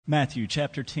Matthew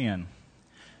chapter 10.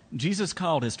 Jesus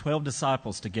called his 12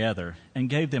 disciples together and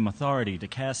gave them authority to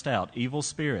cast out evil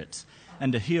spirits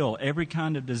and to heal every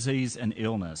kind of disease and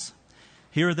illness.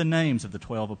 Here are the names of the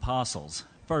 12 apostles.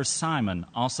 First Simon,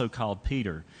 also called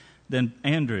Peter, then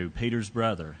Andrew, Peter's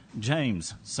brother,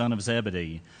 James, son of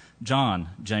Zebedee, John,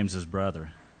 James's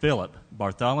brother, Philip,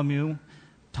 Bartholomew,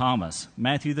 Thomas,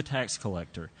 Matthew the tax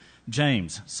collector,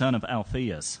 James, son of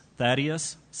Alphaeus,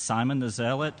 Thaddeus, Simon the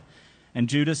Zealot, and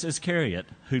Judas Iscariot,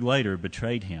 who later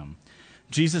betrayed him.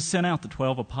 Jesus sent out the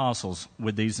 12 apostles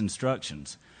with these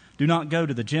instructions. Do not go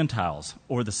to the Gentiles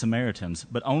or the Samaritans,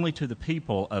 but only to the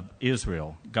people of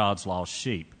Israel, God's lost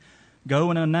sheep. Go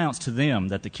and announce to them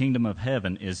that the kingdom of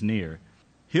heaven is near.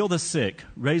 Heal the sick,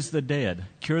 raise the dead,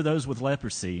 cure those with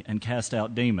leprosy, and cast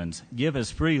out demons. Give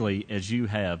as freely as you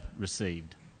have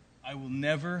received. I will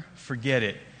never forget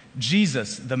it.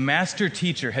 Jesus, the master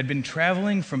teacher, had been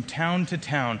traveling from town to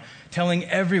town, telling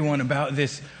everyone about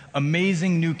this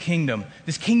amazing new kingdom,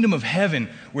 this kingdom of heaven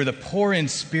where the poor in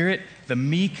spirit, the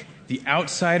meek, the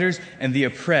outsiders, and the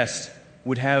oppressed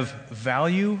would have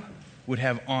value, would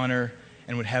have honor,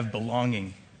 and would have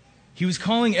belonging. He was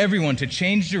calling everyone to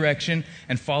change direction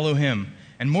and follow him.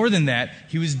 And more than that,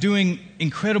 he was doing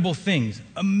incredible things,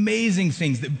 amazing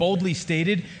things that boldly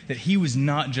stated that he was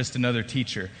not just another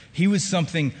teacher. He was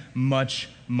something much,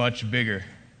 much bigger.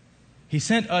 He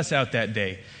sent us out that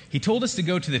day. He told us to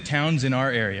go to the towns in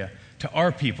our area, to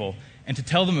our people, and to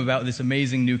tell them about this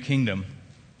amazing new kingdom.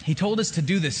 He told us to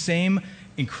do the same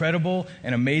incredible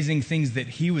and amazing things that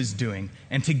he was doing,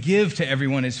 and to give to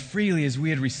everyone as freely as we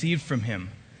had received from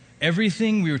him.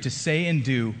 Everything we were to say and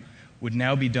do would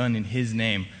now be done in his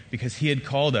name because he had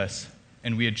called us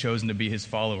and we had chosen to be his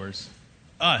followers.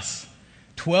 Us,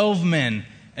 12 men,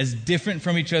 as different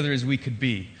from each other as we could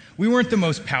be. We weren't the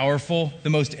most powerful, the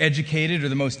most educated, or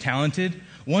the most talented.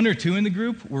 One or two in the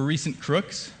group were recent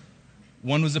crooks.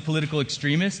 One was a political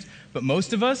extremist. But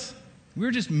most of us, we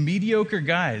were just mediocre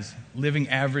guys living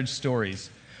average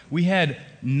stories. We had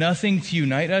nothing to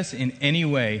unite us in any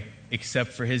way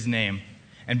except for his name.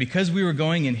 And because we were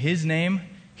going in his name,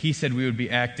 he said we would be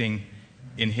acting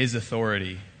in his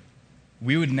authority.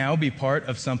 We would now be part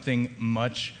of something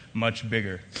much, much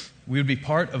bigger. We would be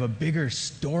part of a bigger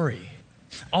story.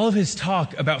 All of his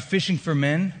talk about fishing for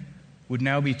men would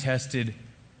now be tested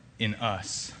in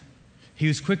us. He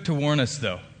was quick to warn us,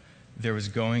 though, there was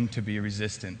going to be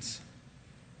resistance.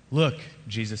 Look,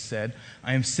 Jesus said,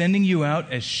 I am sending you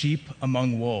out as sheep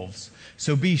among wolves.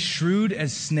 So be shrewd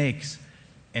as snakes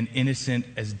and innocent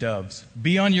as doves.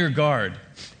 Be on your guard.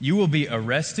 You will be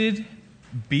arrested,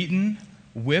 beaten,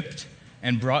 whipped,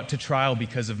 and brought to trial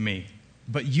because of me.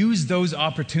 But use those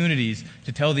opportunities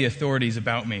to tell the authorities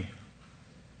about me.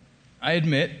 I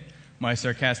admit, my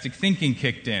sarcastic thinking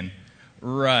kicked in.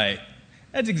 Right.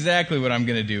 That's exactly what I'm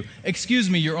going to do. Excuse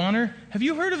me, Your Honor, have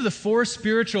you heard of the 4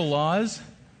 spiritual laws?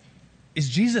 Is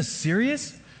Jesus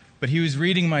serious? But he was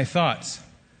reading my thoughts.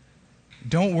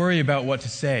 Don't worry about what to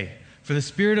say. For the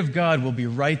Spirit of God will be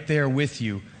right there with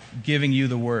you, giving you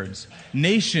the words.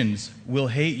 Nations will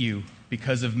hate you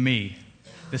because of me.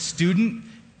 The student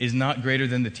is not greater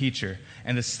than the teacher,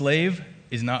 and the slave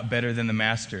is not better than the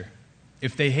master.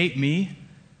 If they hate me,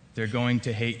 they're going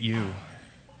to hate you.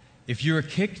 If you are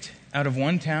kicked out of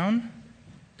one town,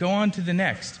 go on to the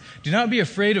next. Do not be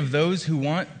afraid of those who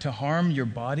want to harm your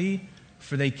body,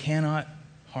 for they cannot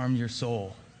harm your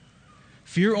soul.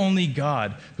 Fear only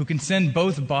God, who can send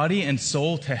both body and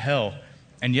soul to hell,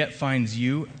 and yet finds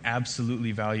you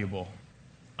absolutely valuable.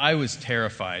 I was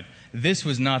terrified. This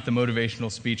was not the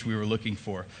motivational speech we were looking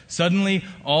for. Suddenly,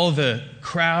 all the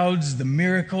crowds, the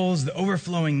miracles, the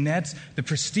overflowing nets, the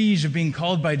prestige of being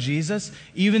called by Jesus,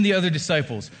 even the other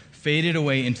disciples, faded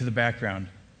away into the background.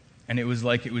 And it was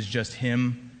like it was just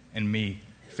him and me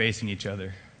facing each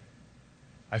other.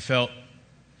 I felt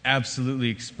absolutely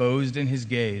exposed in his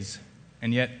gaze,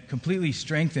 and yet completely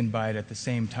strengthened by it at the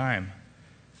same time.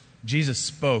 Jesus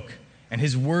spoke, and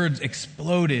his words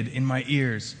exploded in my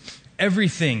ears.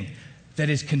 Everything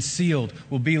that is concealed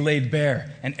will be laid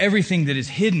bare, and everything that is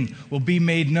hidden will be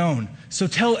made known. So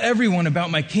tell everyone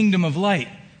about my kingdom of light.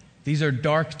 These are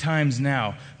dark times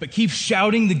now, but keep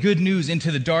shouting the good news into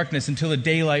the darkness until the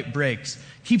daylight breaks.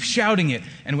 Keep shouting it,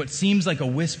 and what seems like a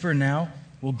whisper now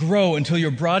will grow until you're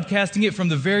broadcasting it from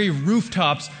the very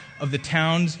rooftops of the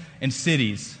towns and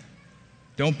cities.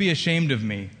 Don't be ashamed of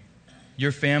me.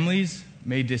 Your families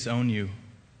may disown you.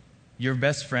 Your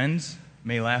best friends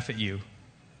may laugh at you.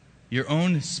 Your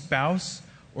own spouse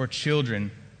or children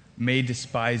may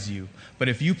despise you. But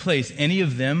if you place any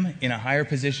of them in a higher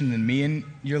position than me in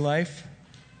your life,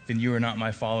 then you are not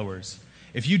my followers.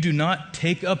 If you do not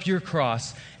take up your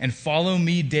cross and follow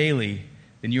me daily,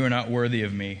 then you are not worthy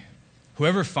of me.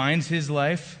 Whoever finds his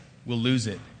life will lose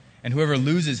it, and whoever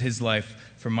loses his life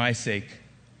for my sake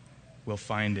will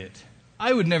find it."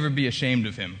 I would never be ashamed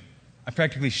of him. I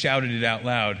practically shouted it out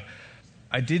loud.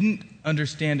 I didn't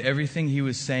understand everything he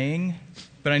was saying,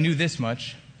 but I knew this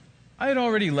much. I had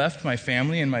already left my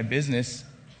family and my business,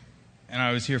 and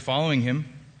I was here following him.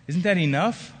 Isn't that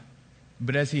enough?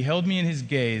 But as he held me in his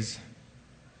gaze,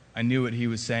 I knew what he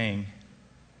was saying.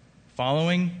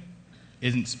 Following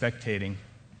isn't spectating.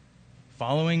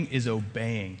 Following is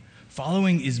obeying.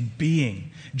 Following is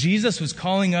being. Jesus was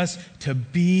calling us to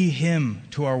be him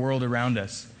to our world around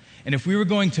us. And if we were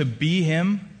going to be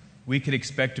him, we could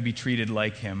expect to be treated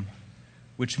like him,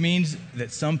 which means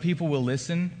that some people will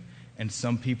listen and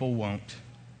some people won't.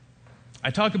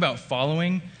 I talk about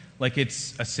following like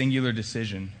it's a singular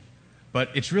decision, but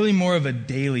it's really more of a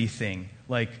daily thing,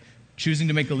 like choosing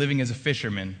to make a living as a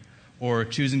fisherman or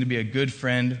choosing to be a good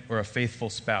friend or a faithful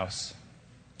spouse.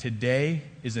 Today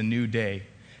is a new day.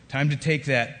 Time to take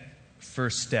that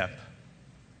first step.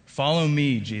 Follow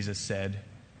me, Jesus said.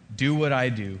 Do what I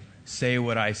do. Say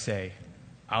what I say.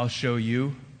 I'll show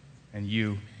you, and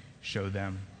you show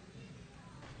them.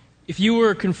 If you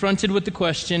were confronted with the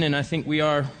question, and I think we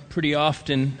are pretty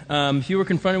often, if you were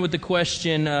confronted with the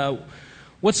question,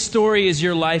 what story is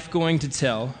your life going to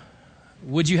tell?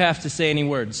 Would you have to say any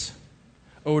words?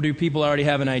 Or do people already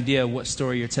have an idea of what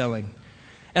story you're telling?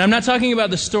 And I'm not talking about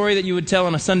the story that you would tell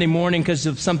on a Sunday morning because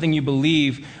of something you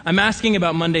believe. I'm asking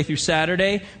about Monday through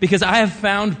Saturday because I have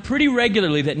found pretty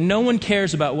regularly that no one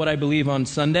cares about what I believe on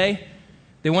Sunday.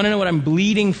 They want to know what I'm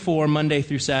bleeding for Monday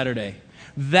through Saturday.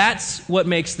 That's what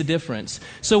makes the difference.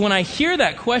 So when I hear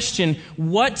that question,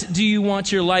 what do you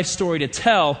want your life story to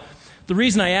tell? The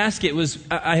reason I ask it was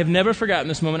I have never forgotten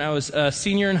this moment. I was a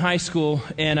senior in high school,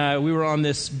 and we were on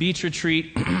this beach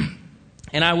retreat,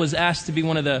 and I was asked to be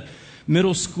one of the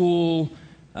middle school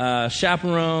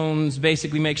chaperones,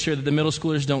 basically make sure that the middle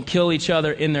schoolers don't kill each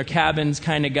other in their cabins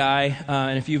kind of guy.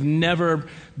 And if you've never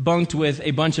bunked with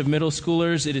a bunch of middle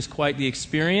schoolers, it is quite the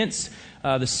experience.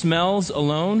 The smells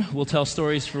alone will tell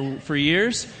stories for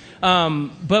years.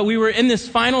 But we were in this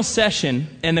final session,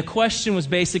 and the question was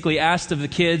basically asked of the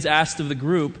kids, asked of the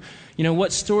group,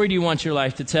 what story do you want your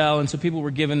life to tell? And so people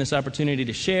were given this opportunity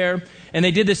to share. And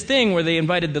they did this thing where they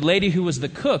invited the lady who was the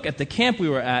cook at the camp we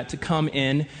were at to come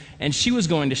in, and she was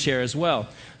going to share as well.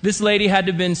 This lady had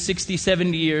to have been 60,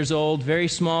 70 years old, very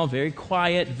small, very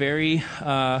quiet, very,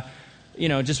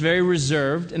 just very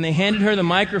reserved. And they handed her the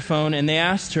microphone, and they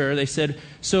asked her, they said,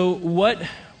 "So what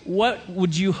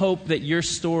would you hope that your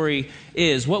story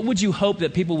is? What would you hope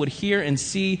that people would hear and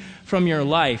see from your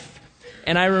life?"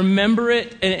 And I remember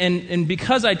it, and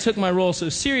because I took my role so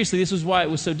seriously, this was why it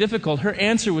was so difficult. Her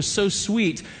answer was so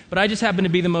sweet, but I just happened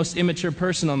to be the most immature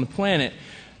person on the planet.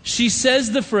 She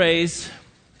says the phrase,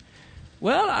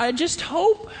 "Well, I just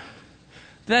hope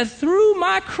that through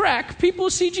my crack, people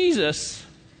see Jesus."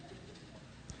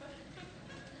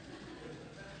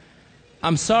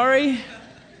 I'm sorry.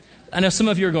 I know some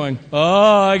of you are going,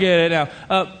 "Oh, I get it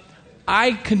now."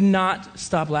 I could not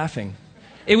stop laughing.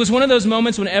 It was one of those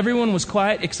moments when everyone was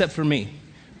quiet except for me.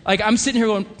 Like, I'm sitting here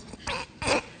going,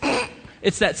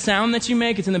 it's that sound that you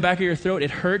make. It's in the back of your throat.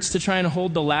 It hurts to try and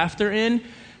hold the laughter in.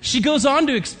 She goes on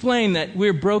to explain that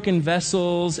we're broken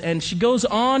vessels, and she goes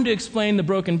on to explain the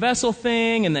broken vessel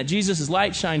thing and that Jesus'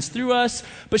 light shines through us.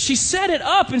 But she set it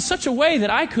up in such a way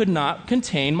that I could not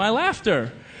contain my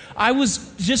laughter. I was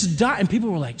just dying. People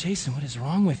were like, "Jason, what is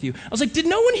wrong with you?" I was like, "Did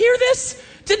no one hear this?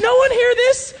 Did no one hear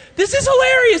this? This is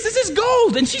hilarious. This is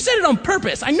gold." And she said it on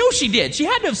purpose. I know she did. She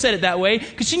had to have said it that way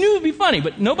because she knew it would be funny,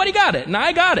 but nobody got it, and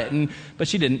I got it. But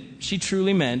she didn't. She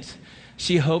truly meant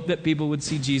she hoped that people would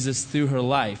see Jesus through her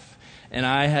life. And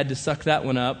I had to suck that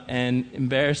one up and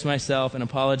embarrass myself and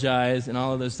apologize and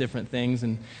all of those different things.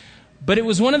 But it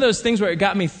was one of those things where it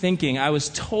got me thinking. I was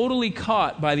totally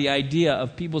caught by the idea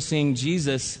of people seeing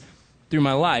Jesus through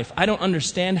my life. I don't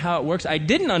understand how it works. I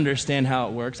didn't understand how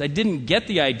it works. I didn't get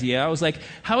the idea. I was like,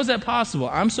 how is that possible?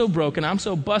 I'm so broken. I'm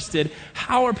so busted.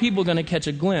 How are people going to catch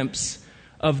a glimpse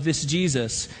of this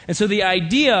Jesus? And so the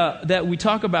idea that we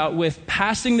talk about with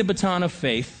passing the baton of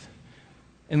faith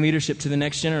and leadership to the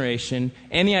next generation,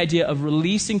 and the idea of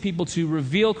releasing people to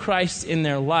reveal Christ in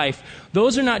their life,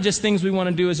 those are not just things we want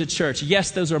to do as a church.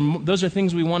 Yes, those are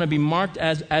things we want to be marked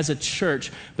as a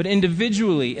church, but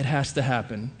individually it has to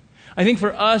happen. I think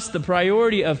for us, the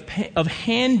priority of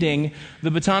handing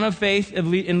the baton of faith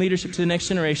and leadership to the next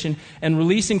generation and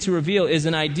releasing to reveal is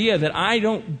an idea that I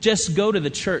don't just go to the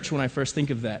church when I first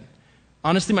think of that.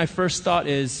 Honestly, my first thought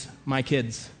is my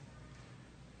kids.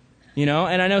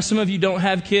 And I know some of you don't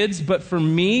have kids, but for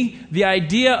me, the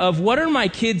idea of what are my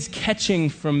kids catching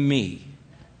from me?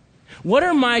 What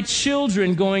are my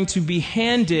children going to be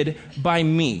handed by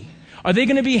me? Are they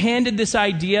going to be handed this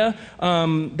idea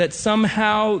that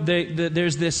somehow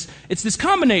there's it's this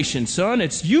combination, son.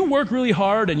 It's you work really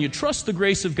hard and you trust the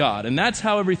grace of God, and that's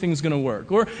how everything's going to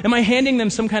work. Or am I handing them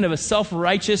some kind of a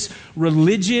self-righteous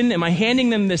religion? Am I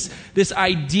handing them this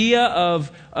idea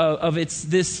of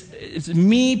it's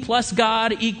me plus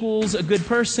God equals a good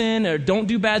person, or don't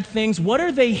do bad things? What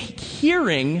are they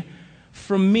hearing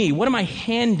from me? What am I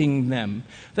handing them?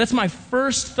 That's my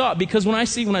first thought, because when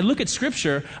I look at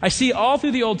Scripture, I see all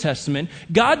through the Old Testament,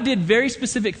 God did very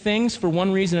specific things for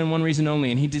one reason and one reason only,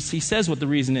 and he says what the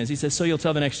reason is. He says, so you'll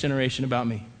tell the next generation about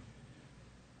me.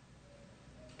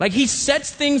 Like, he sets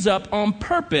things up on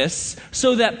purpose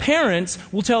so that parents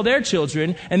will tell their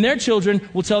children, and their children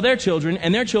will tell their children,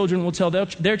 and their children will tell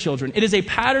their children. It is a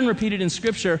pattern repeated in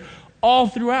Scripture all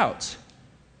throughout.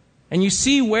 And you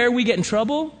see where we get in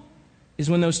trouble is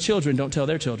when those children don't tell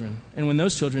their children, and when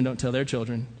those children don't tell their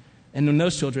children, and when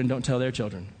those children don't tell their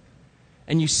children.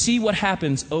 And you see what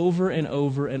happens over and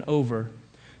over and over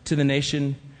to the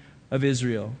nation of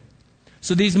Israel.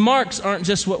 So these marks aren't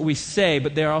just what we say,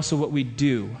 but they're also what we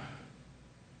do.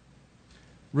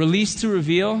 Release to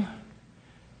reveal.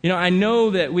 I know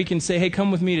that we can say, hey,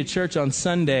 come with me to church on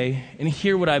Sunday and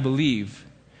hear what I believe.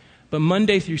 But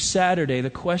Monday through Saturday, the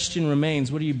question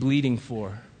remains, what are you bleeding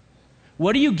for?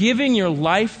 What are you giving your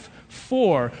life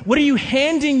for? What are you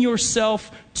handing yourself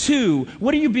to?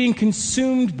 What are you being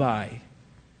consumed by?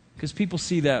 Because people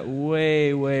see that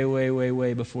way, way, way, way,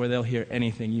 way before they'll hear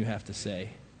anything you have to say.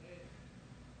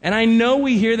 And I know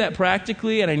we hear that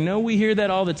practically, and I know we hear that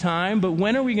all the time, but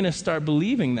when are we going to start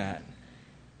believing that?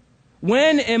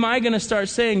 When am I going to start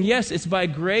saying, yes, it's by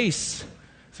grace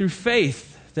through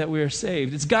faith that we are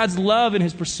saved? It's God's love and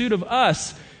his pursuit of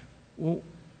us. Well,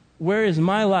 where is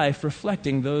my life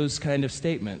reflecting those kind of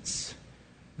statements?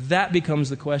 That becomes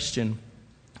the question.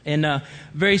 And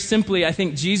very simply, I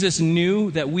think Jesus knew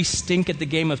that we stink at the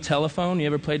game of telephone. You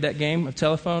ever played that game of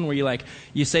telephone where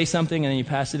you say something and then you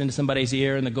pass it into somebody's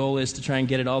ear and the goal is to try and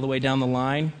get it all the way down the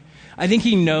line? I think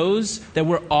he knows that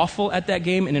we're awful at that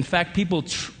game, and in fact, people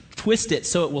twist it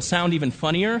so it will sound even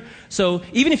funnier. So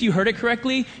even if you heard it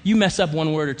correctly, you mess up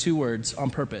one word or two words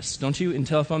on purpose. Don't you? In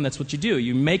telephone, that's what you do.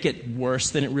 You make it worse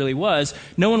than it really was.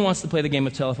 No one wants to play the game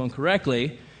of telephone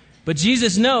correctly. But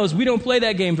Jesus knows we don't play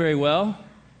that game very well.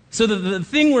 So the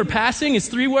thing we're passing is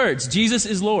 3 words. Jesus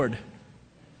is Lord.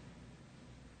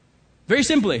 Very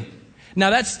simply.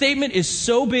 Now that statement is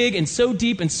so big and so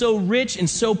deep and so rich and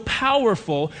so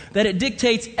powerful that it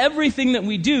dictates everything that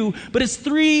we do, but it's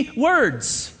 3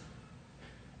 words.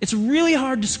 It's really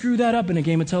hard to screw that up in a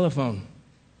game of telephone.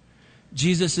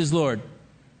 Jesus is Lord.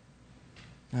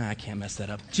 I can't mess that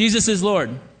up. Jesus is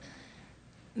Lord.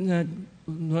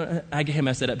 I can't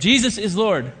mess that up. Jesus is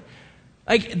Lord.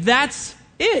 That's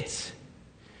it.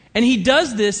 And he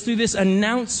does this through this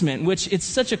announcement, which it's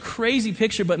such a crazy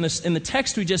picture, but in the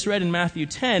text we just read in Matthew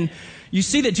 10, you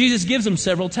see that Jesus gives them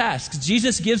several tasks.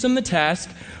 Jesus gives them the task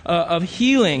of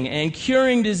healing and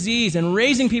curing disease and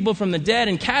raising people from the dead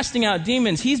and casting out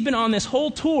demons. He's been on this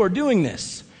whole tour doing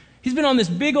this. He's been on this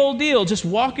big old deal, just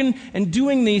walking and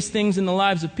doing these things in the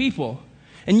lives of people.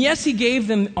 And yes, he gave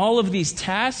them all of these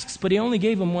tasks, but he only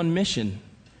gave them one mission.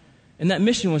 And that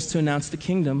mission was to announce the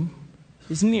kingdom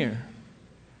is near.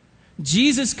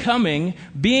 Jesus coming,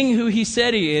 being who he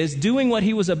said he is, doing what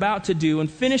he was about to do,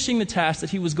 and finishing the task that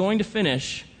he was going to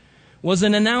finish, was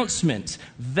an announcement.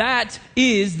 That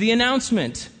is the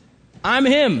announcement. I'm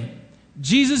him.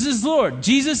 Jesus is Lord.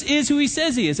 Jesus is who he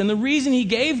says he is. And the reason he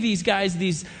gave these guys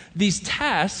these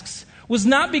tasks was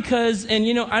not because, and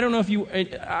I don't know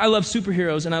if I love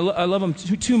superheroes, and I love them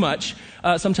too much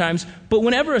sometimes, but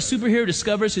whenever a superhero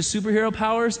discovers his superhero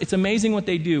powers, it's amazing what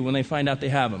they do when they find out they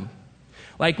have them.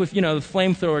 Like with, the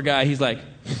flamethrower guy, he's like,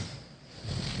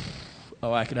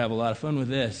 oh, I could have a lot of fun with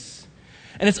this.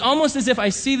 And it's almost as if I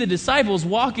see the disciples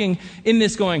walking in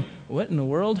this going, what in the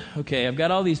world? Okay, I've got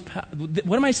all these,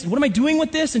 what am I doing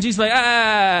with this? And Jesus is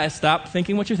like, stop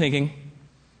thinking what you're thinking.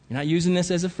 You're not using this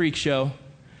as a freak show.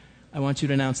 I want you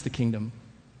to announce the kingdom.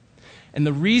 And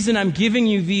the reason I'm giving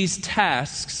you these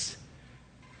tasks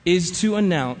is to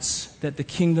announce that the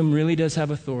kingdom really does have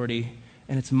authority,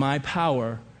 and it's my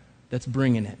power that's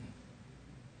bringing it.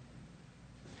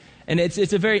 And it's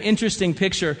a very interesting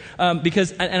picture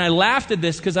because, and I laughed at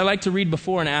this because I like to read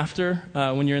before and after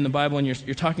when you're in the Bible and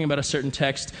you're talking about a certain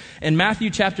text. In Matthew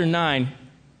chapter 9,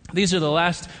 These are the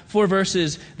last 4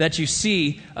 verses that you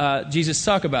see Jesus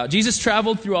talk about. Jesus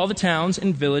traveled through all the towns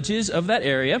and villages of that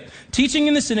area, teaching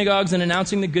in the synagogues and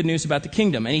announcing the good news about the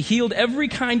kingdom. And he healed every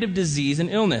kind of disease and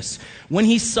illness. When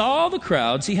he saw the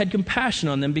crowds, he had compassion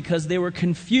on them because they were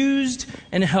confused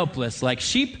and helpless, like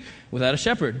sheep without a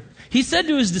shepherd. He said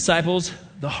to his disciples,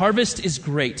 "The harvest is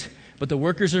great, but the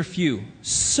workers are few.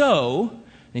 So,"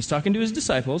 and he's talking to his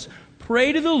disciples,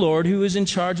 "pray to the Lord who is in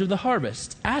charge of the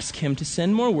harvest. Ask him to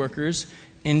send more workers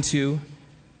into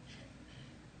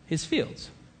his fields."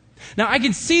 Now, I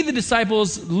can see the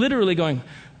disciples literally going,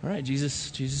 "All right,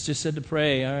 Jesus just said to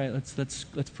pray. All right, let's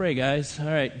pray, guys. All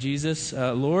right, Jesus,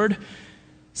 Lord,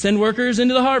 send workers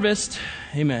into the harvest."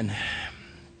 Amen.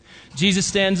 Jesus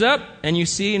stands up, and you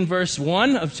see in verse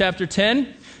 1 of chapter 10,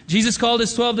 Jesus called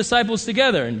his 12 disciples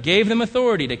together and gave them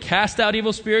authority to cast out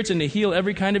evil spirits and to heal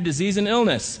every kind of disease and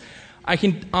illness. I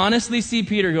can honestly see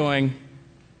Peter going,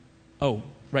 "Oh,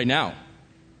 right now.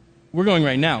 We're going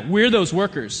right now. We're those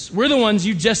workers. We're the ones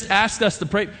you just asked us to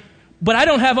pray. But I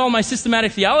don't have all my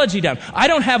systematic theology down. I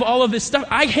don't have all of this stuff.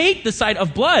 I hate the sight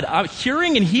of blood.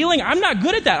 Curing and healing, I'm not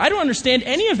good at that. I don't understand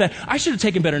any of that. I should have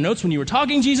taken better notes when you were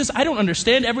talking, Jesus. I don't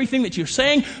understand everything that you're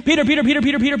saying.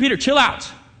 Peter, chill out.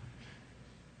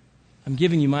 I'm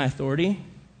giving you my authority,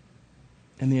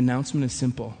 and the announcement is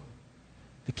simple.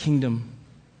 The kingdom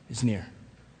is near."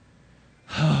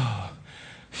 Oh,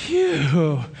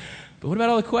 phew. But what about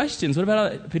all the questions? What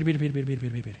about Peter.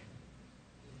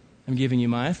 I'm giving you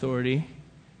my authority,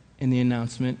 and the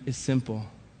announcement is simple.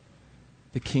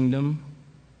 The kingdom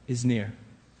is near.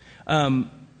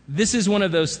 This is one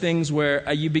of those things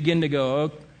where you begin to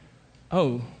go,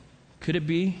 oh, could it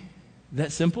be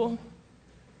that simple?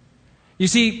 You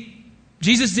see,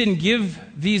 Jesus didn't give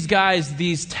these guys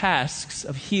these tasks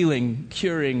of healing,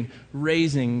 curing,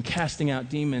 raising, casting out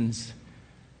demons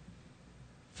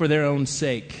for their own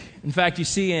sake. In fact, you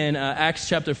see in Acts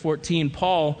chapter 14,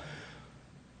 Paul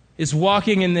is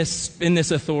walking in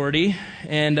this authority,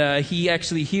 and he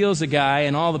actually heals a guy,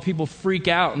 and all the people freak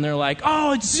out, and they're like,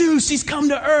 "Oh, it's Zeus, he's come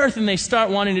to earth," and they start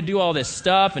wanting to do all this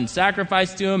stuff and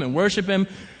sacrifice to him and worship him.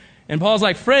 And Paul's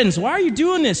like, "Friends, why are you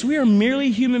doing this? We are merely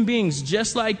human beings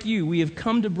just like you. We have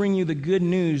come to bring you the good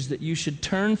news that you should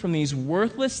turn from these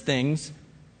worthless things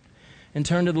and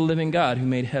turn to the living God who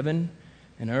made heaven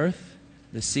and earth,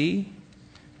 the sea,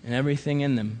 and everything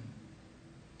in them."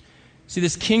 See,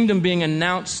 this kingdom being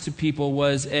announced to people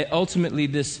was ultimately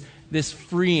this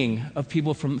freeing of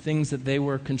people from things that they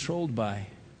were controlled by.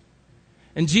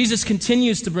 And Jesus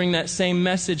continues to bring that same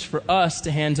message for us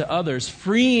to hand to others,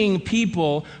 freeing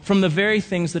people from the very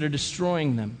things that are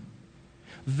destroying them.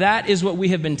 That is what we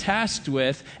have been tasked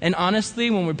with. And honestly,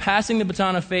 when we're passing the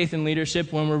baton of faith and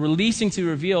leadership, when we're releasing to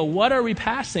reveal, what are we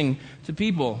passing to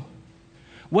people?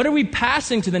 What are we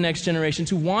passing to the next generation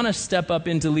to want to step up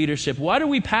into leadership? What are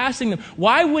we passing them?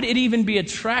 Why would it even be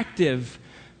attractive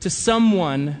to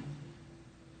someone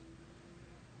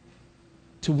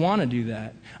to want to do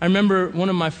that? I remember one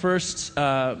of my first,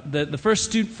 the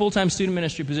first full-time student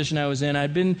ministry position I was in,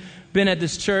 I'd been at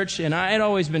this church, and I had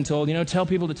always been told, tell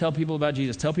people to tell people about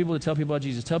Jesus, tell people to tell people about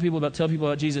Jesus, tell people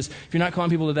about Jesus. If you're not calling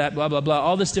people to that, blah, blah, blah,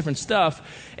 all this different stuff.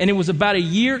 And it was about a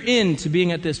year into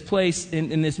being at this place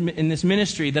in this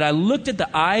ministry that I looked at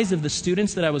the eyes of the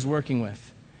students that I was working with.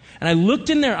 And I looked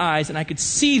in their eyes, and I could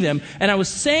see them, and I was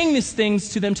saying these things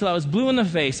to them till I was blue in the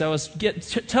face. I was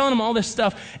telling them all this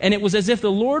stuff, and it was as if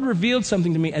the Lord revealed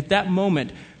something to me at that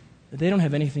moment that they don't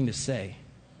have anything to say.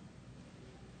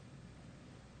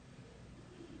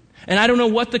 And I don't know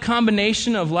what the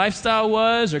combination of lifestyle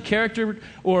was, or character,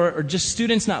 or just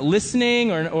students not listening,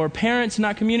 or parents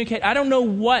not communicating. I don't know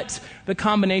what the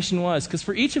combination was, because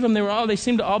for each of them, they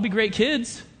seemed to all be great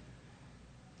kids,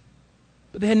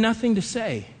 but they had nothing to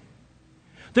say.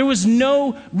 There was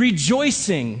no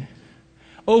rejoicing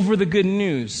over the good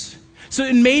news. So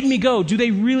it made me go, do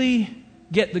they really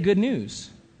get the good news?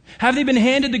 Have they been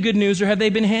handed the good news, or have they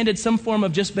been handed some form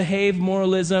of just behave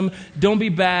moralism, don't be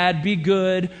bad, be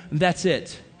good, that's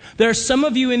it? There are some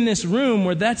of you in this room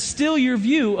where that's still your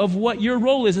view of what your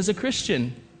role is as a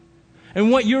Christian.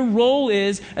 And what your role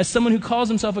is as someone who calls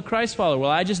himself a Christ follower.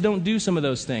 Well, I just don't do some of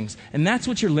those things. And that's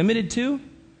what you're limited to?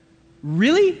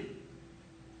 Really?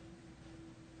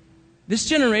 This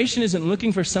generation isn't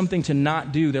looking for something to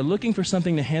not do. They're looking for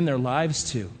something to hand their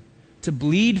lives to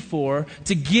bleed for,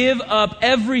 to give up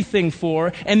everything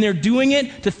for, and they're doing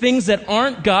it to things that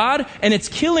aren't God, and it's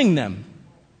killing them.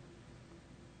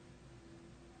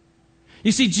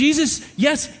 You see, Jesus,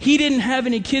 yes, he didn't have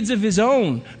any kids of his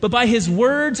own, but by his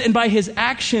words and by his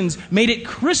actions made it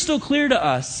crystal clear to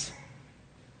us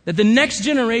that the next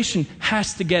generation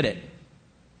has to get it.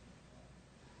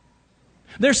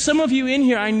 There's some of you in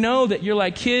here, I know that you're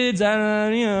like, kids,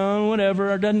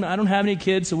 whatever, I don't have any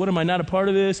kids, so what, am I not a part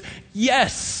of this?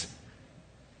 Yes.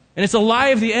 And it's a lie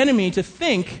of the enemy to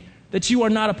think that you are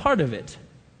not a part of it.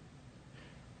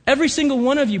 Every single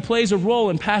one of you plays a role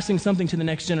in passing something to the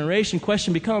next generation.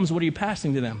 Question becomes, what are you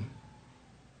passing to them?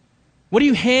 What are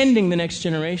you handing the next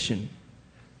generation?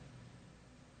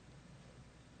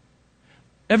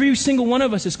 Every single one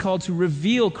of us is called to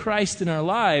reveal Christ in our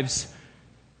lives.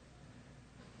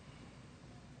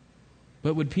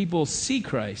 But would people see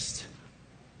Christ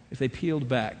if they peeled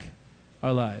back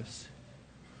our lives?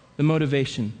 The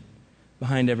motivation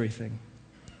behind everything.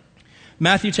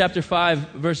 Matthew chapter 5,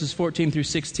 verses 14 through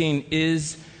 16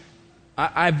 is,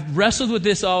 I've wrestled with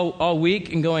this all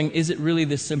week and going, is it really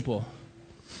this simple?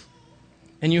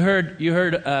 And you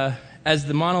heard as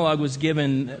the monologue was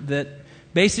given, that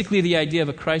basically the idea of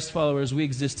a Christ follower is we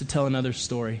exist to tell another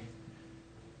story.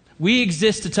 We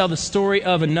exist to tell the story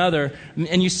of another.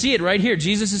 And you see it right here.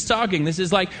 Jesus is talking. This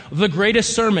is like the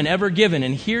greatest sermon ever given.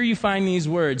 And here you find these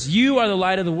words. You are the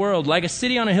light of the world, like a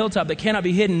city on a hilltop that cannot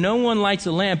be hidden. No one lights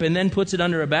a lamp and then puts it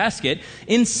under a basket.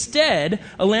 Instead,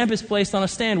 a lamp is placed on a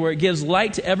stand where it gives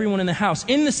light to everyone in the house.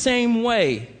 In the same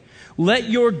way,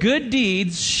 let your good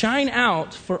deeds shine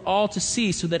out for all to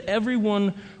see, so that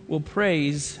everyone will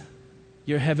praise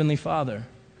your heavenly Father.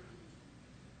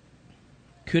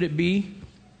 Could it be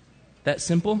that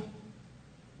simple?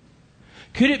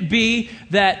 Could it be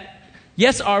that,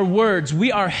 yes, our words,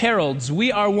 we are heralds,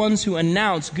 we are ones who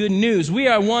announce good news, we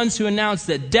are ones who announce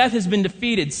that death has been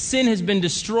defeated, sin has been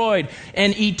destroyed,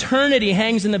 and eternity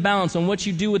hangs in the balance on what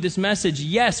you do with this message.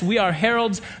 Yes, we are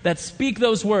heralds that speak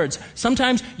those words.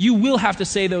 Sometimes you will have to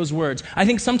say those words. I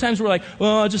think sometimes we're like,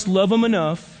 well, I just love them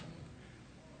enough.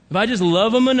 If I just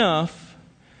love them enough,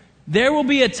 there will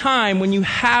be a time when you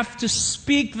have to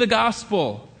speak the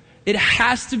gospel. It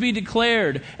has to be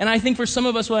declared. And I think for some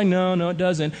of us, we're like, no, it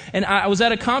doesn't. And I was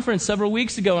at a conference several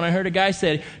weeks ago, and I heard a guy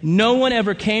say, no one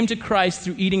ever came to Christ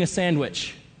through eating a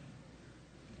sandwich.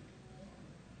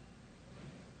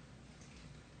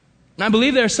 And I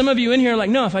believe there are some of you in here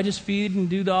like, no, if I just feed and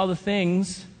do all the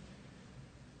things.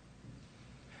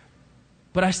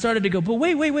 But I started to go, but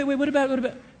wait, what about?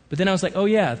 But then I was like, oh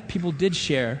yeah, people did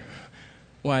share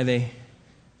why they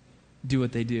do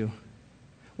what they do.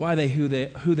 Why they who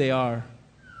they are.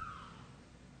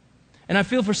 And I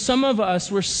feel for some of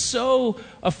us, we're so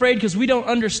afraid because we don't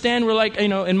understand. We're like,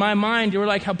 in my mind, you're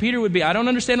like how Peter would be. I don't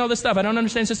understand all this stuff. I don't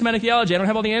understand systematic theology. I don't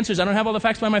have all the answers. I don't have all the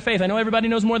facts behind my faith. I know everybody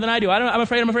knows more than I do. I'm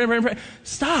afraid.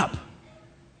 Stop.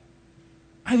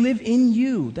 I live in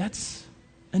you. That's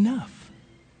enough.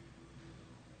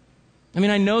 I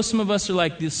mean, I know some of us are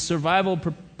like this survival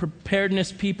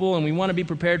preparedness people, and we want to be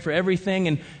prepared for everything,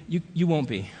 and you won't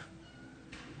be.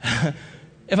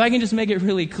 If I can just make it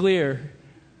really clear,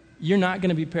 you're not going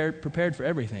to be prepared for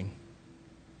everything.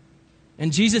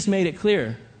 And Jesus made it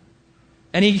clear.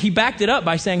 And he backed it up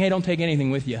by saying, hey, don't take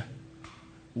anything with you.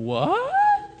 What?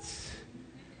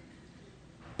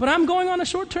 But I'm going on a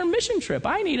short-term mission trip.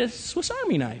 I need a Swiss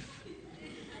Army knife.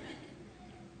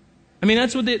 I mean,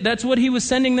 that's what he was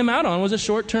sending them out on, was a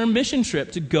short-term mission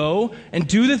trip, to go and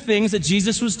do the things that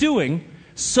Jesus was doing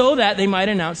so that they might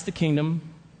announce the kingdom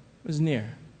was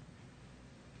near.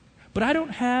 But I don't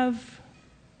have.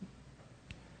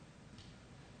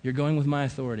 You're going with my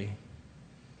authority.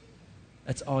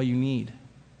 That's all you need.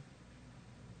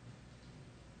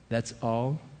 That's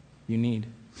all you need.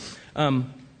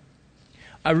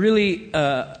 I really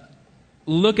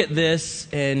look at this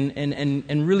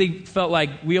and really felt like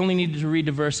we only needed to read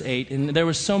to verse 8. And there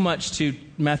was so much to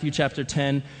Matthew chapter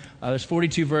 10. There's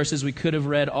 42 verses. We could have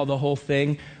read the whole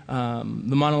thing. The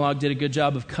monologue did a good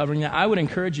job of covering that. I would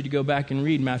encourage you to go back and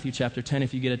read Matthew chapter 10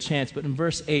 if you get a chance. But in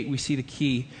verse 8, we see the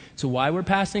key to why we're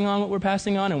passing on what we're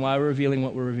passing on and why we're revealing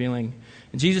what we're revealing.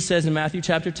 And Jesus says in Matthew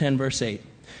chapter 10, verse 8,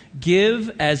 give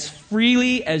as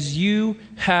freely as you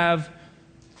have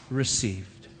received.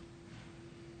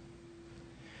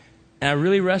 And I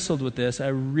really wrestled with this. I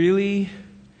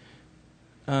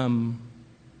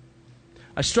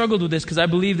struggled with this because I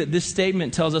believe that this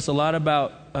statement tells us a lot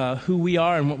about who we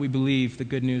are and what we believe the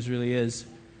good news really is.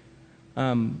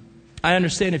 I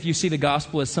understand if you see the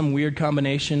gospel as some weird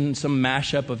combination, some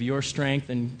mashup of your strength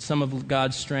and some of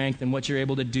God's strength and what you're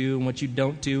able to do and what you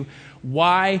don't do,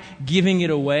 why giving it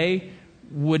away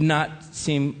would not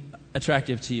seem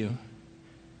attractive to you.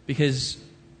 Because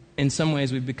in some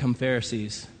ways we've become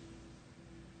Pharisees.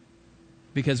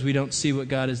 Because we don't see what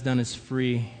God has done as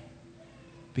free.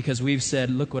 Because we've said,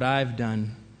 look what I've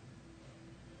done.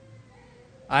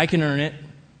 I can earn it.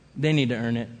 They need to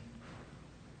earn it.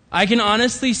 I can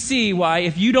honestly see why,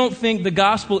 if you don't think the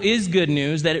gospel is good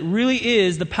news, that it really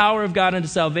is the power of God unto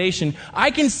salvation,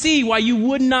 I can see why you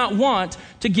would not want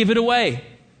to give it away.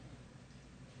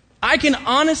 I can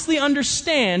honestly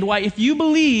understand why, if you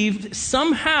believe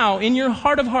somehow in your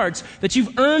heart of hearts that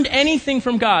you've earned anything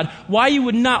from God, why you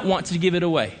would not want to give it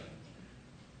away.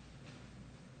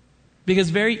 Because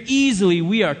very easily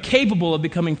we are capable of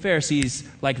becoming Pharisees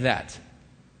like that.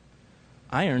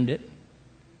 I earned it.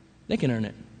 They can earn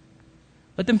it.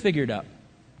 Let them figure it out.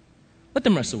 Let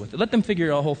them wrestle with it. Let them figure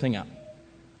the whole thing out.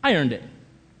 I earned it.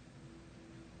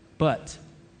 But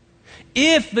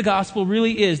if the gospel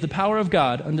really is the power of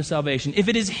God unto salvation, if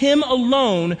it is Him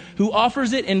alone who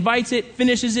offers it, invites it,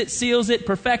 finishes it, seals it,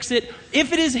 perfects it,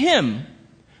 if it is Him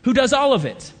who does all of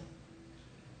it,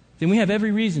 then we have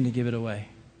every reason to give it away.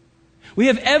 We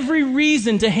have every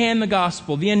reason to hand the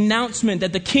gospel, the announcement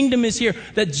that the kingdom is here,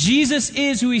 that Jesus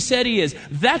is who He said He is.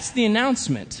 That's the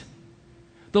announcement.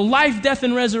 The life, death,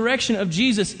 and resurrection of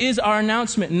Jesus is our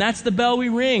announcement, and that's the bell we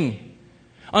ring.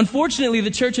 Unfortunately, the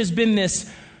church has been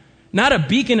this, not a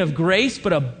beacon of grace,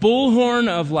 but a bullhorn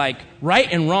of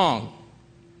right and wrong.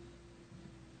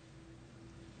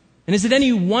 And is it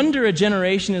any wonder a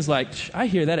generation is like, I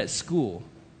hear that at school.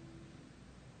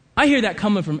 I hear that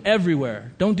coming from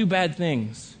everywhere. Don't do bad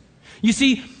things. You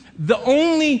see, the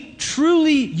only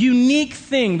truly unique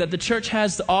thing that the church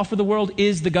has to offer the world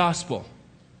is the gospel.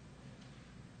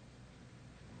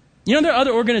 You know there are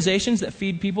other organizations that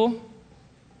feed people?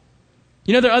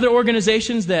 You know there are other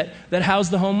organizations that house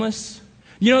the homeless?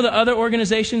 You know there are other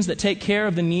organizations that take care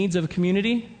of the needs of a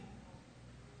community?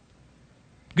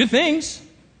 Good things.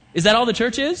 Is that all the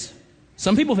church is?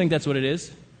 Some people think that's what it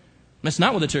is. That's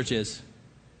not what the church is.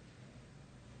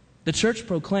 The church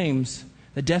proclaims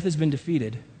that death has been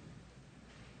defeated.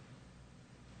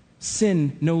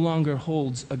 Sin no longer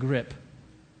holds a grip.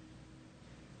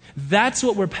 That's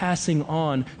what we're passing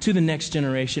on to the next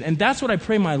generation. And that's what I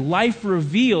pray my life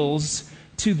reveals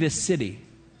to this city.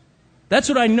 That's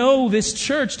what I know this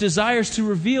church desires to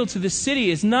reveal to this city,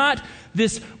 is not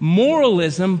this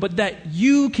moralism, but that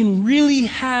you can really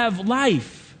have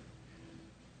life.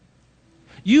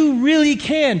 You really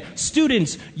can.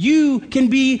 Students, you can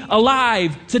be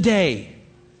alive today.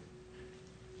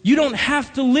 You don't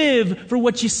have to live for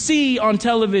what you see on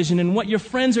television and what your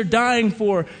friends are dying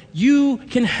for. You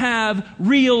can have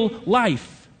real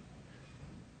life.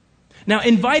 Now,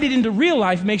 invited into real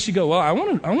life makes you go, well, I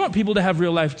want people to have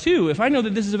real life too. If I know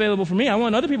that this is available for me, I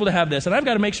want other people to have this, and I've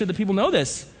got to make sure that people know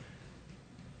this.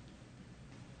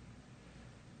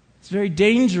 It's very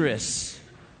dangerous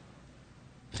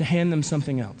to hand them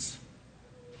something else.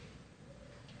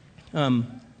 I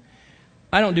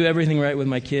don't do everything right with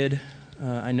my kid.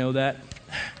 I know that.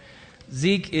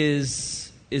 Zeke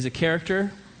is a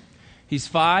character. He's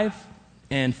 5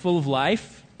 and full of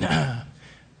life.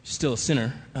 Still a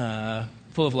sinner.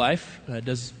 Full of life.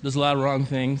 Does a lot of wrong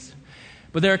things.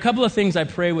 But there are a couple of things I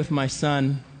pray with my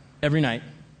son every night.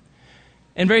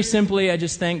 And very simply, I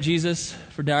just thank Jesus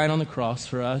for dying on the cross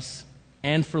for us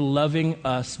and for loving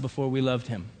us before we loved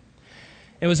Him.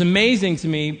 It was amazing to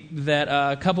me that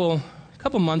a couple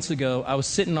months ago, I was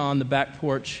sitting on the back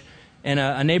porch, and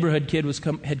a neighborhood kid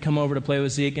had come over to play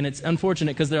with Zeke, and it's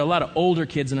unfortunate because there are a lot of older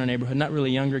kids in our neighborhood, not really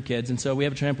younger kids, and so we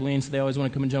have a trampoline, so they always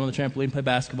want to come and jump on the trampoline and play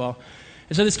basketball.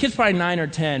 And so this kid's probably 9 or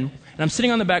 10, and I'm sitting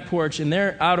on the back porch, and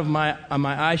they're out of my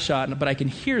eye shot, but I can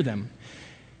hear them.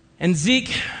 And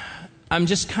Zeke, I'm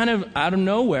just kind of out of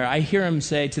nowhere, I hear him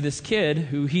say to this kid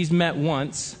who he's met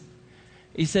once,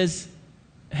 he says,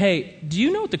 "Hey, do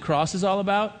you know what the cross is all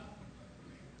about?"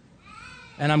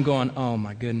 And I'm going, oh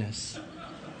my goodness.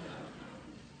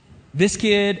 This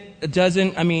kid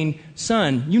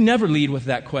son, you never lead with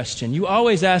that question. You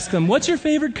always ask them, what's your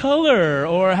favorite color?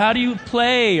 Or how do you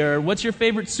play? Or what's your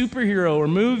favorite superhero or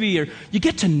movie? Or you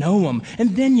get to know them,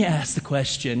 and then you ask the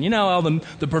question. You know,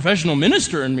 the professional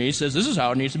minister in me says this is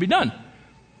how it needs to be done.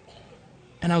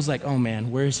 And I was like, oh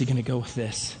man, where is he going to go with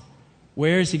this?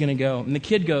 Where is he going to go? And the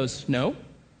kid goes, no.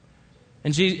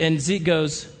 And Zeke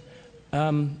goes,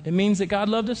 it means that God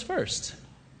loved us first.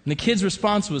 And the kid's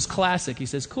response was classic. He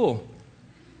says, cool.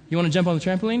 You want to jump on the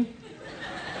trampoline?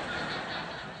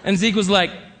 And Zeke was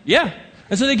like, yeah.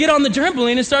 And so they get on the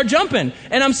trampoline and start jumping.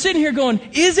 And I'm sitting here going,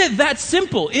 is it that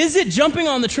simple? Is it jumping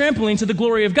on the trampoline to the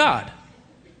glory of God?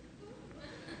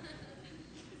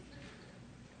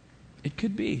 It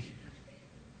could be.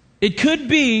 It could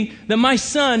be that my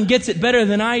son gets it better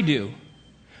than I do.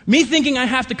 Me thinking I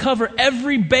have to cover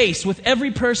every base with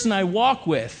every person I walk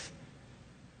with.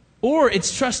 Or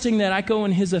it's trusting that I go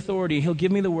in His authority. He'll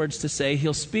give me the words to say.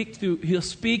 He'll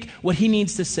speak what He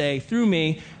needs to say through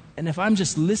me, and if I'm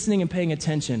just listening and paying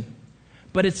attention.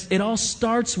 But it all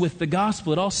starts with the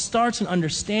gospel. It all starts in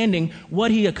understanding what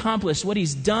he accomplished, what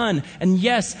he's done. And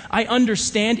yes, I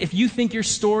understand if you think your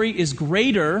story is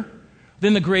greater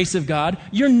than the grace of God,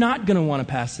 you're not going to want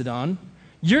to pass it on.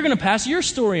 You're going to pass your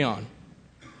story on.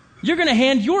 You're going to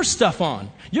hand your stuff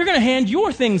on. You're going to hand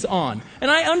your things on.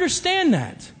 And I understand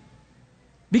that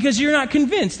because you're not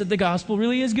convinced that the gospel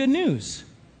really is good news.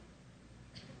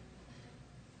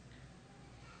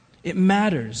 It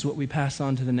matters what we pass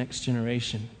on to the next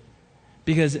generation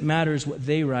because it matters what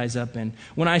they rise up in.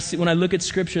 When I look at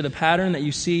Scripture, the pattern that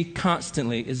you see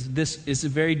constantly is a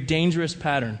very dangerous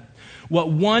pattern.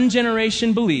 What one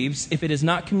generation believes, if it is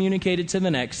not communicated to the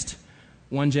next,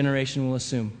 one generation will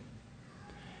assume.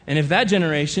 And if that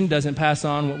generation doesn't pass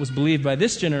on what was believed by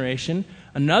this generation,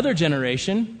 another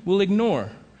generation will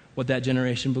ignore what that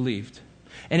generation believed.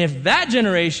 And if that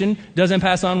generation doesn't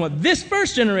pass on what this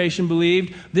first generation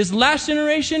believed, this last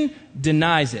generation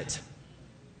denies it.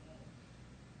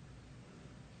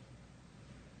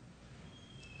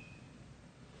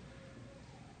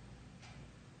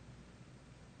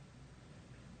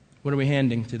 What are we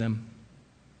handing to them?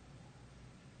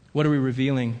 What are we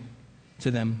revealing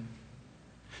to them?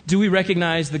 Do we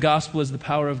recognize the gospel as the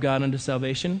power of God unto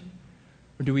salvation?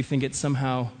 Or do we think it's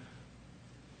somehow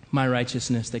my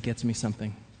righteousness that gets me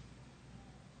something?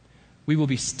 We will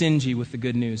be stingy with the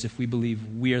good news if we believe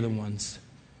we are the ones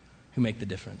who make the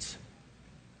difference.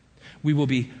 We will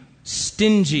be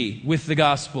stingy with the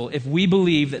gospel if we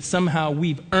believe that somehow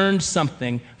we've earned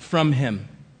something from him.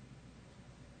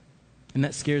 And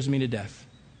that scares me to death.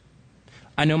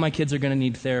 I know my kids are going to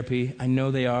need therapy. I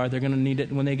know they are. They're going to need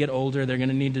it when they get older. They're going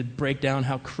to need to break down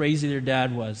how crazy their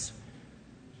dad was.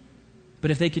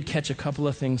 But if they could catch a couple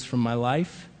of things from my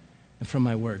life and from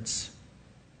my words,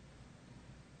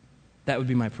 that would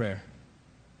be my prayer.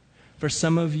 For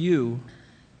some of you,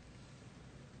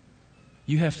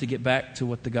 you have to get back to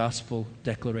what the gospel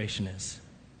declaration is.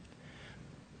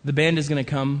 The band is going to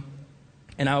come,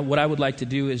 and what I would like to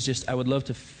do is I would love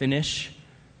to finish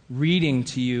reading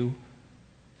to you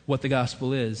what the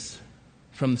gospel is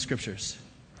from the Scriptures.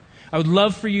 I would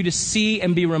love for you to see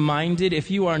and be reminded.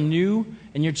 If you are new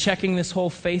and you're checking this whole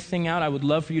faith thing out, I would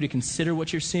love for you to consider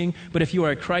what you're seeing. But if you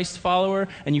are a Christ follower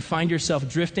and you find yourself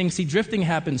drifting, see, drifting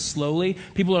happens slowly.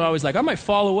 People are always like, I might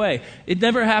fall away. It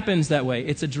never happens that way.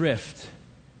 It's a drift.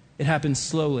 It happens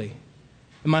slowly.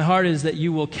 And my heart is that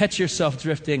you will catch yourself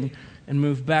drifting and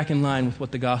move back in line with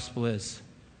what the gospel is,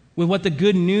 with what the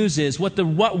good news is,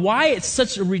 why it's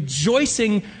such a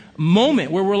rejoicing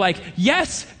moment where we're like,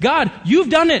 yes, God, you've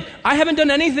done it. I haven't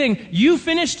done anything. You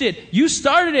finished it. You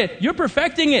started it. You're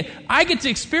perfecting it. I get to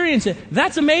experience it.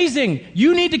 That's amazing.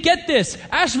 You need to get this.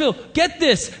 Asheville, get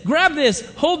this. Grab this.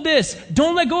 Hold this.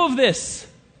 Don't let go of this.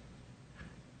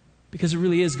 Because it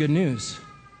really is good news.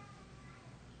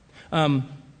 In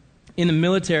the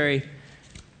military,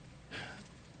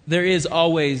 there is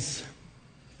always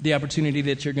the opportunity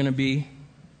that you're going to be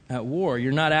at war.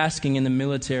 You're not asking in the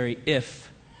military if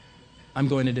I'm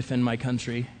going to defend my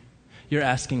country. You're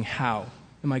asking, how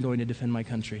am I going to defend my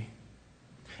country?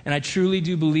 And I truly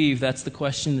do believe that's the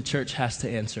question the church has to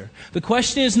answer. The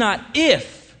question is not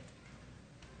if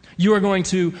you are going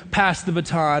to pass the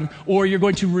baton or you're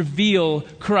going to reveal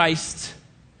Christ.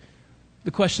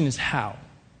 The question is how.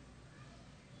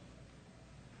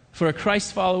 For a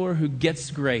Christ follower who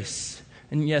gets grace,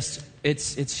 and yes,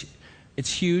 it's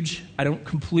huge. I don't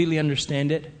completely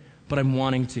understand it, but I'm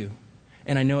wanting to.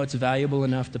 And I know it's valuable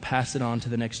enough to pass it on to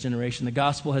the next generation. The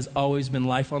gospel has always been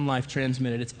life on life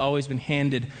transmitted. It's always been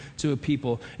handed to a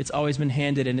people. It's always been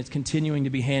handed, and it's continuing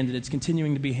to be handed. It's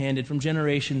continuing to be handed from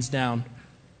generations down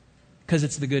because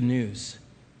it's the good news.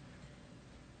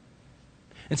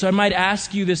 And so I might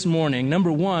ask you this morning,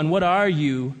 number one, what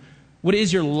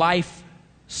is your life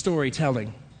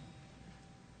storytelling?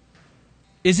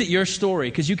 Is it your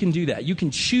story? Because you can do that. You can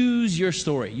choose your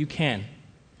story. You can.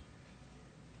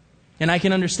 And I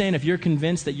can understand if you're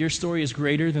convinced that your story is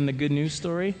greater than the good news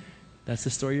story, that's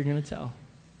the story you're going to tell.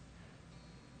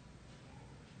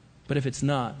 But if it's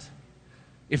not,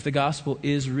 if the gospel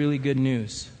is really good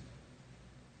news,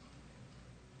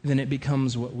 then it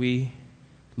becomes what we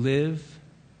live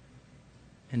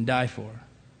and die for.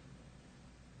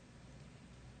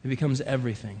 It becomes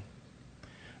everything.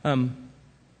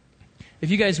 If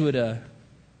you guys would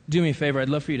do me a favor, I'd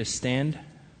love for you to stand.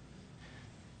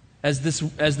 As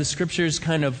the scriptures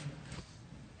kind of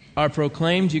are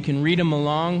proclaimed, you can read them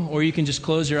along, or you can just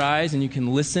close your eyes and you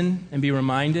can listen and be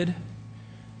reminded.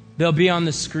 They'll be on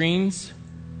the screens.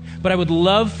 But I would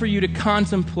love for you to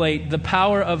contemplate the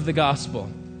power of the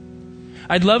gospel.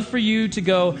 I'd love for you to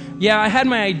go, yeah, I had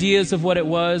my ideas of what it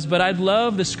was, but I'd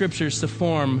love the Scriptures to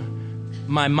form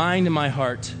my mind and my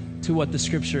heart to what the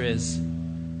Scripture is.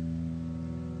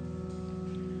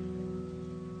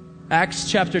 Acts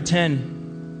chapter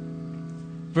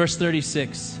 10, verse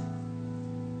 36.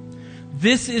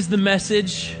 This is the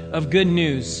message of good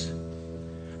news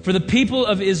for the people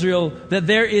of Israel, that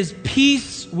there is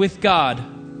peace with God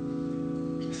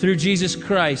through Jesus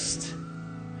Christ,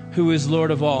 who is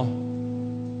Lord of all.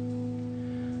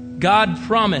 God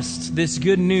promised this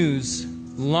good news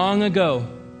long ago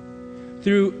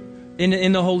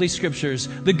in the Holy Scriptures.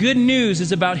 The good news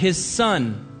is about His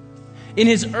Son. In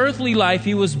His earthly life,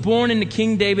 He was born into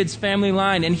King David's family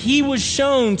line, and He was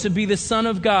shown to be the Son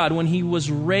of God when He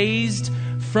was raised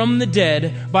from the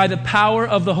dead by the power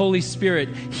of the Holy Spirit.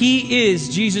 He is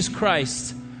Jesus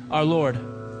Christ, our Lord.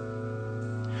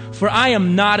 For I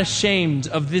am not ashamed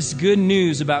of this good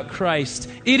news about Christ.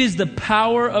 It is the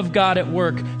power of God at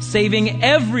work, saving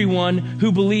everyone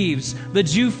who believes, the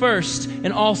Jew first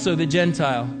and also the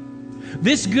Gentile.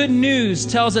 This good news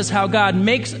tells us how God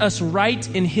makes us right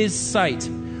in His sight.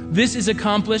 This is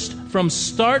accomplished from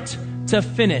start to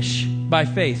finish by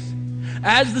faith.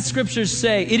 As the Scriptures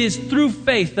say, it is through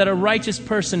faith that a righteous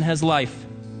person has life.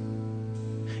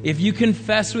 If you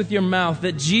confess with your mouth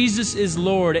that Jesus is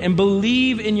Lord and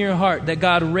believe in your heart that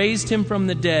God raised Him from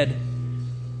the dead,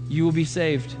 you will be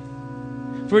saved.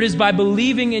 For it is by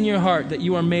believing in your heart that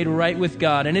you are made right with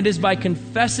God, and it is by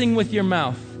confessing with your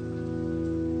mouth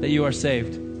that you are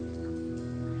saved.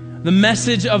 The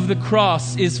message of the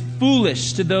cross is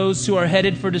foolish to those who are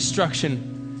headed for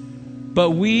destruction,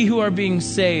 but we who are being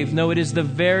saved know it is the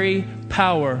very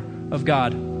power of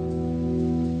God.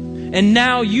 And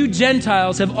now you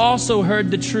Gentiles have also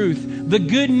heard the truth, the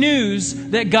good news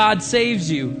that God saves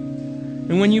you.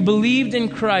 And when you believed in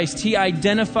Christ, He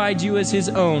identified you as His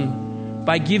own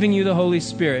by giving you the Holy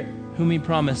Spirit, whom He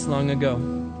promised long ago.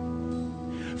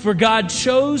 For God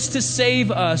chose to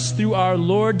save us through our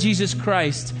Lord Jesus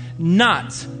Christ,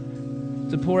 not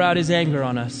to pour out His anger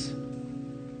on us.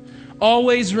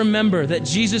 Always remember that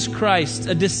Jesus Christ,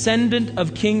 a descendant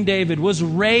of King David, was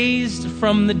raised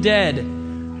from the dead.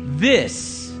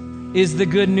 This is the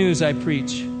good news I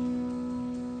preach.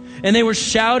 And they were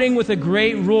shouting with a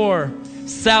great roar,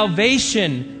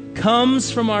 "Salvation comes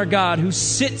from our God who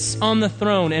sits on the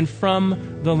throne and from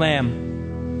the Lamb."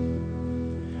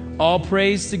 All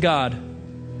praise to God,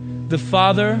 the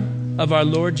Father of our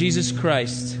Lord Jesus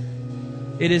Christ.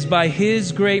 It is by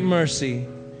His great mercy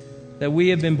that we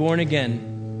have been born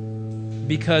again,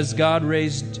 because God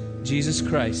raised Jesus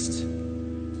Christ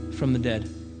from the dead.